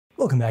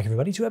Welcome back,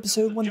 everybody, to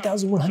episode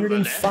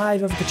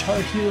 1105 of Guitar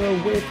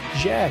Hero with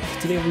Jack.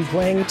 Today we'll be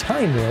playing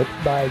Time Warp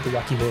by the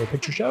Rocky Horror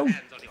Picture Show,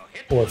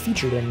 or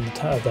featured in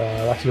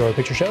the Rocky Horror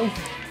Picture Show.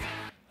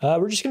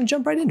 We're just going to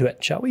jump right into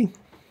it, shall we?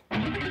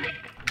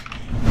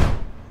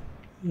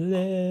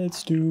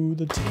 Let's do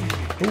the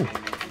Ooh.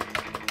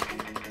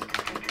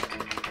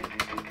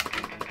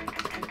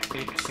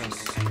 It's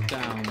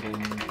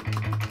astounding.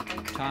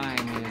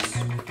 Time is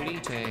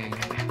fleeting.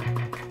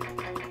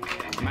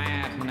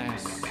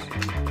 Madness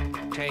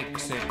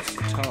takes its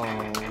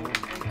toll.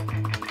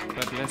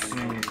 But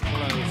listen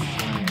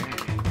closely.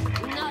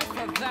 Not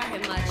for very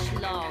much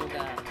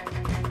longer.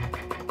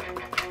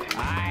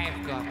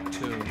 I've got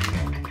to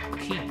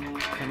keep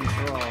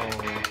control.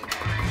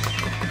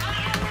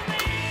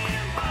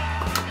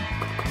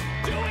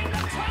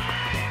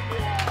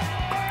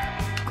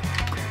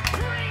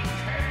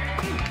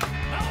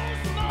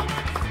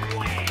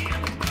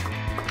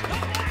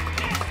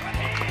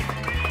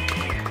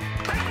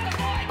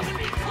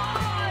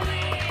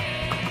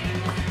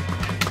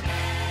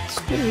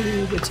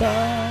 Do the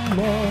time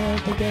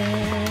warp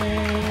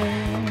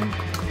again.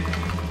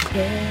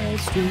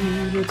 Let's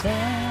do the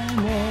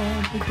time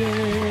warp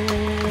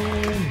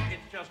again.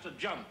 It's just a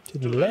jump To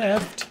the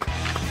left.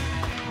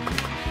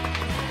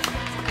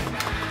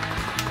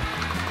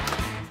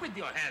 with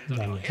your hands on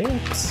Now your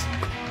hips. hits.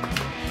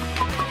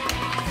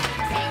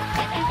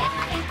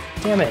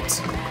 Damn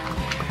it.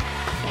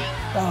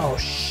 Oh,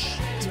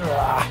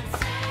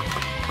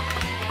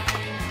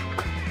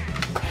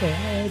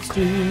 Let's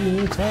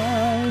do the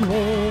time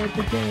warp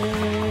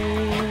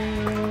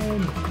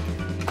again.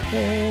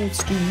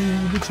 Let's do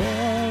the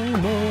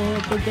time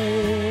warp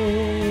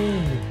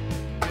again.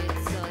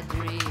 It's so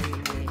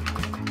dreamy.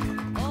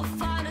 Oh,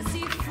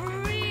 fantasy,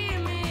 free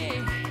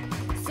me.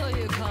 So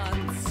you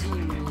can't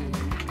see me.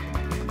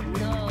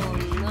 No,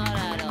 not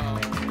at all.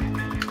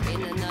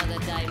 In another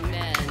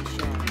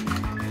dimension.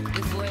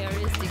 With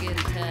voyeuristic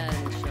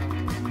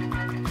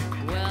intention.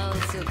 Well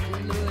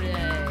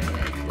secluded.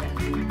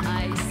 I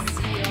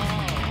see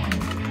all.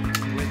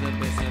 With a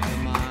bit of a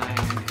mind.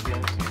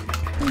 You're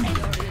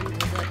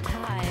into the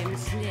time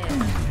slip.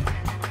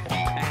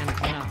 And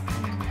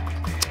nothing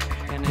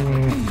can ever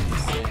be the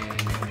same.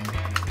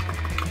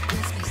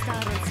 Must be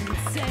startled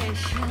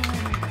sensation.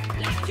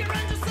 Like you're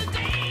under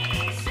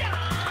sedation.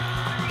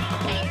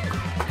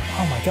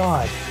 Oh my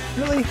god.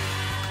 Really?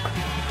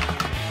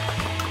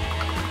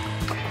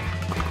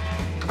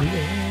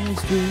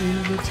 Let's do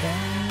the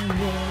time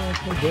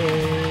warp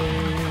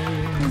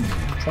again.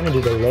 Trying to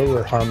do the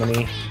lower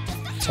harmony.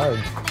 It's hard.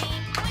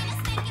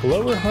 The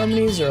lower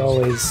harmonies are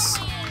always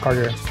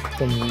harder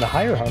than the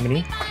higher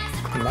harmony,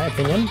 in my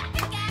opinion.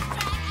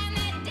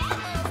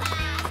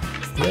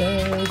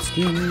 Let's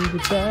do the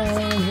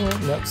time warp.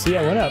 Nope, see,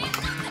 I went up.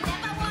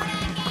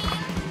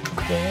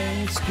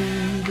 Let's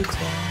do the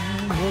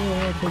time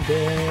warp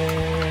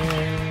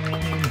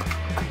again.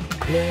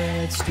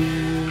 Let's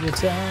do the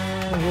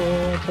time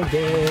warp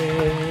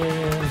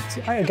again.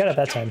 See, I got it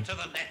that time. To the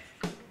left.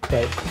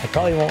 But I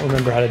probably won't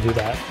remember how to do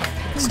that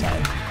this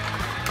time.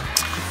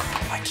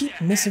 I keep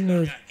missing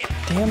the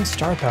damn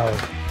star power.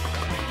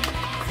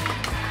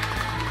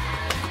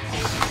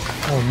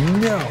 Oh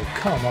no,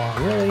 come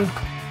on, really?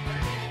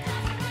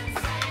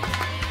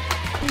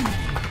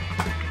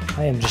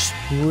 I am just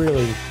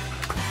really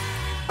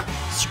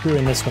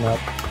screwing this one up.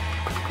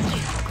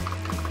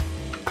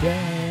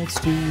 Let's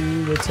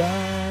do the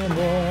time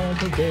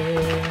warp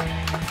again.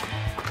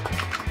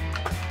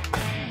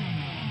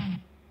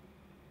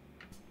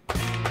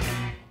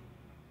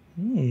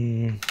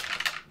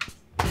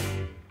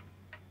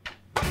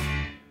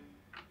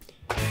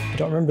 I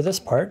don't remember this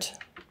part.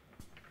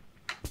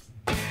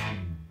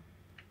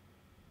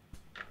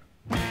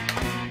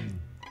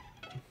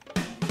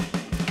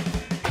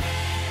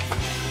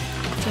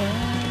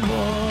 Time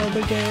warp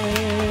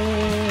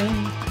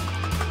again.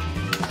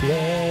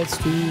 Let's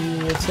do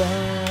the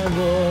time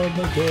warp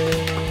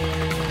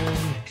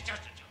again. It's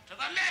just a jump to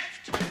the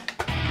left.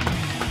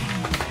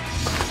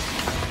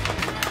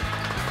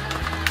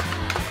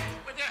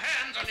 With your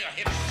hands on your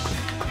hips.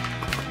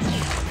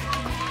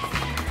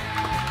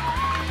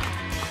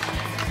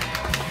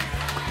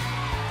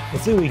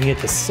 Hopefully we can get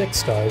to 6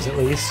 stars at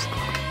least.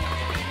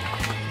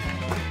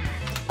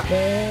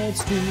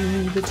 Let's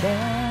do the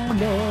time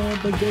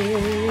warp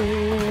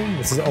again.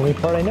 This is the only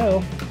part I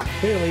know,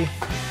 clearly.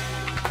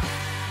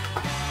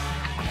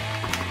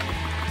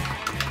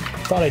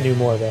 Thought I knew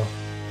more though.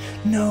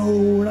 No,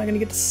 we're not gonna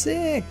get to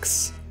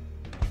 6.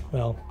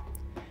 Well,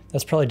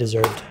 that's probably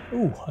deserved.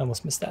 Ooh, I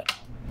almost missed that.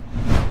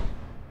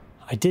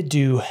 I did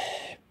do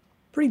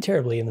pretty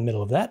terribly in the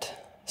middle of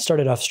that.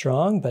 Started off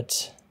strong,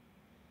 but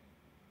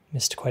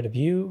missed quite a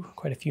few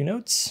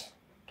notes.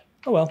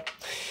 Oh well.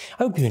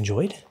 I hope you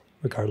enjoyed,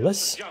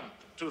 regardless. Jump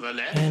to the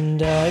left.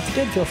 And if you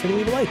did, feel free to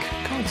leave a like,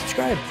 comment,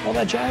 subscribe, all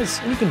that jazz.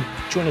 And you can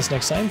join us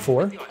next time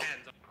for Your hands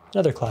on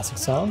another classic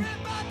song,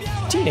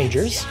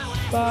 Teenagers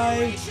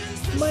by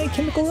My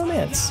Chemical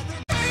Romance.